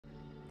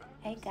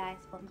Hey guys,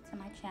 welcome to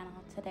my channel.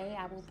 Today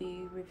I will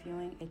be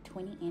reviewing a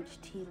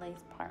 20-inch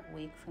T-lace part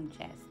wig from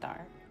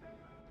Star.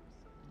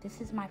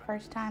 This is my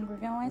first time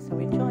reviewing, so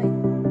enjoy.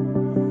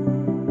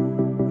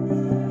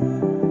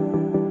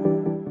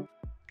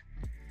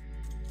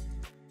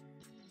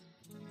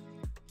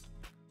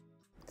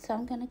 So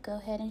I'm going to go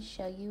ahead and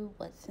show you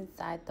what's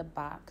inside the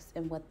box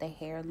and what the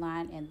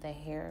hairline and the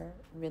hair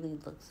really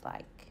looks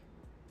like.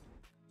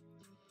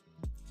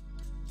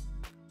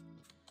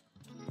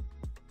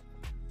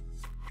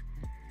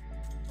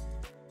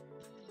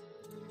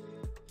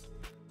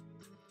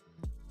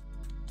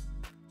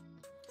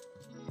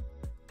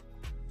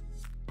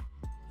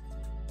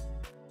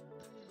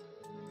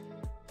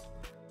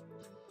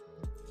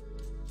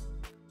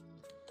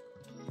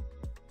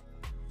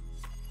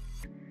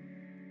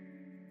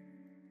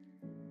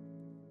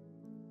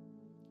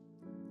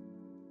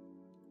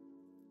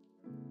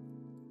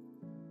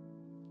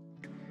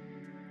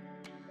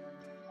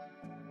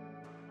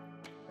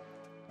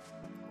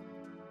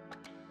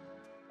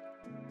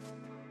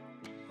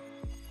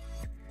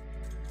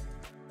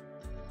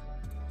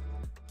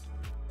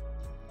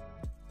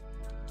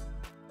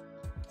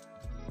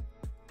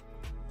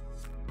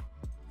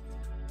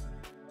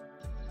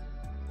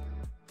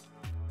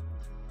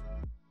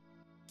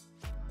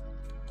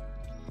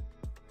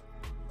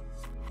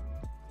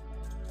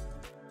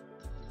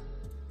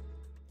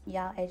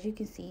 Y'all, as you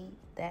can see,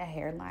 that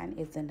hairline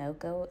is a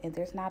no-go and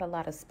there's not a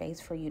lot of space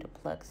for you to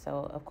pluck,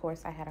 so of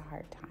course I had a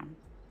hard time.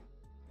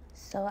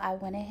 So I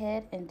went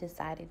ahead and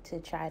decided to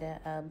try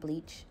to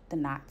bleach the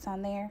knots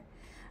on there.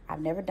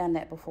 I've never done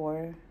that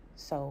before,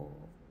 so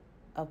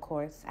of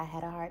course I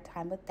had a hard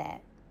time with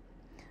that,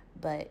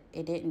 but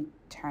it didn't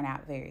turn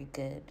out very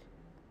good,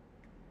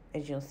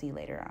 as you'll see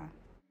later on.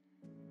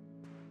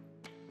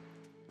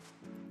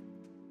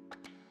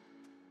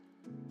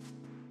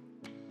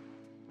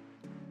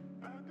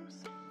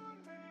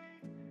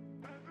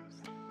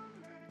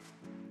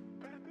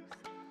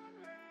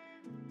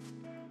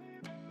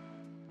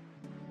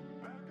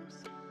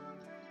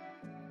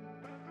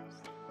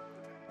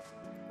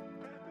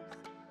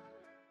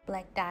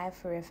 Black dye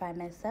for if I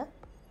mess up.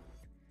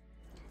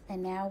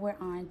 And now we're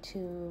on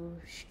to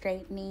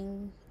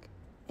straightening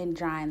and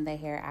drying the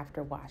hair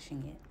after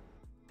washing it.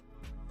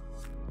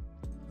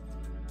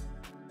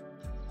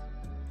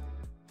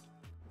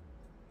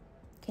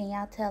 Can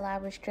y'all tell I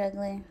was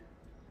struggling?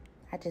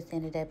 I just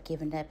ended up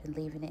giving up and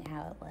leaving it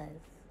how it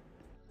was.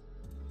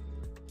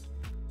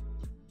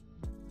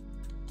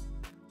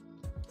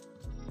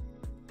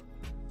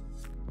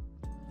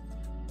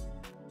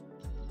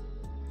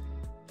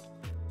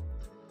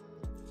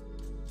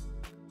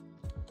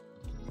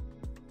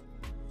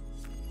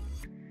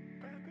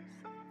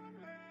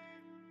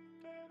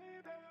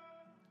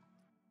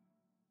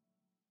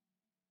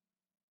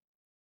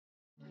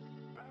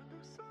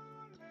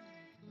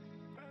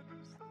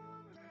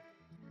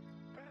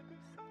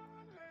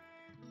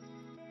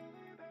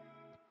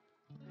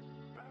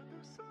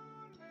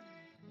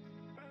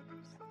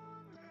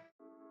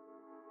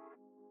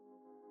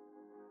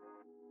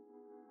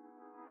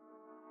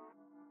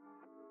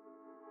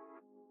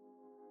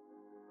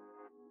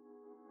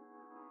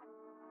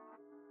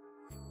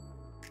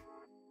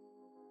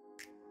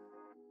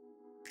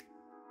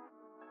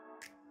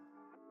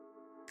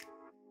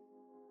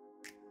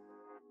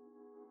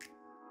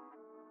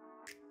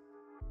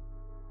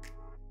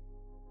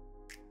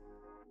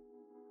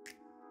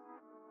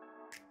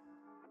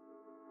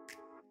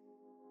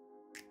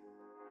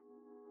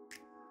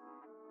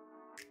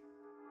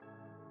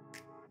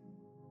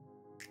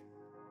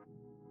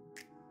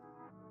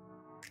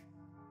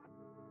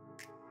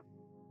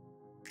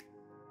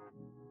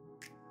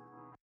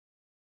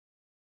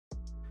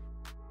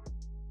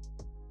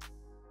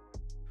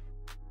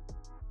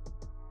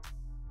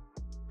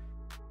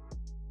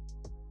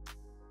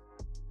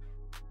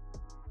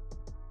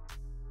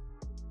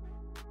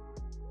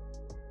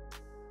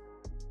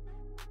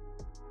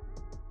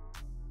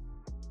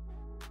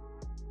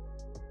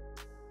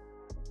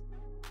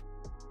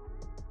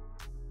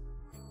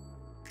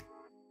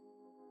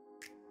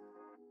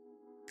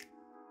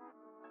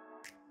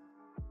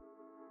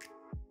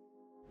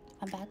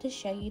 I'm about to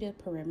show you the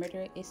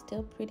perimeter. It's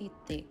still pretty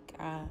thick.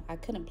 I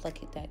couldn't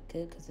pluck it that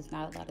good because there's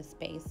not a lot of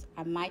space.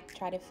 I might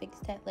try to fix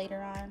that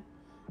later on.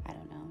 I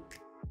don't know.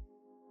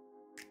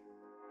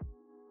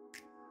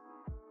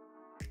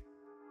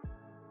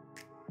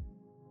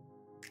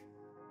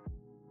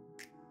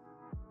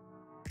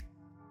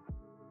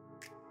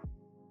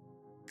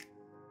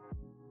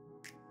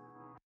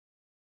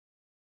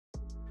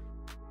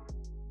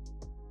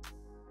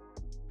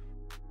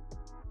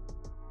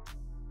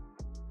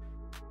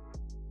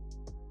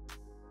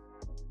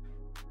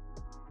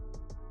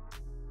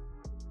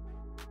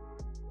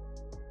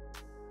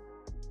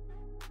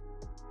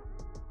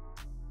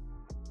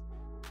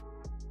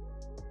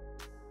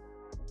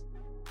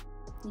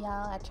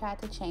 Y'all, I tried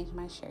to change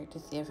my shirt to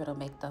see if it'll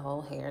make the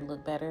whole hair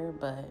look better,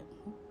 but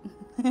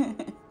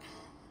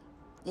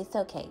it's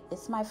okay.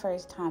 It's my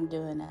first time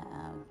doing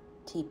a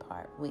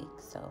T-part wig,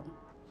 so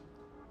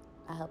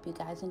I hope you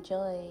guys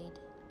enjoyed.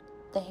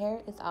 The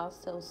hair is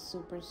also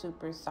super,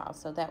 super soft,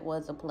 so that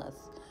was a plus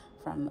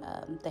from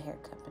the hair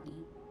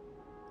company.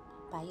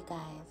 Bye, you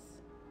guys.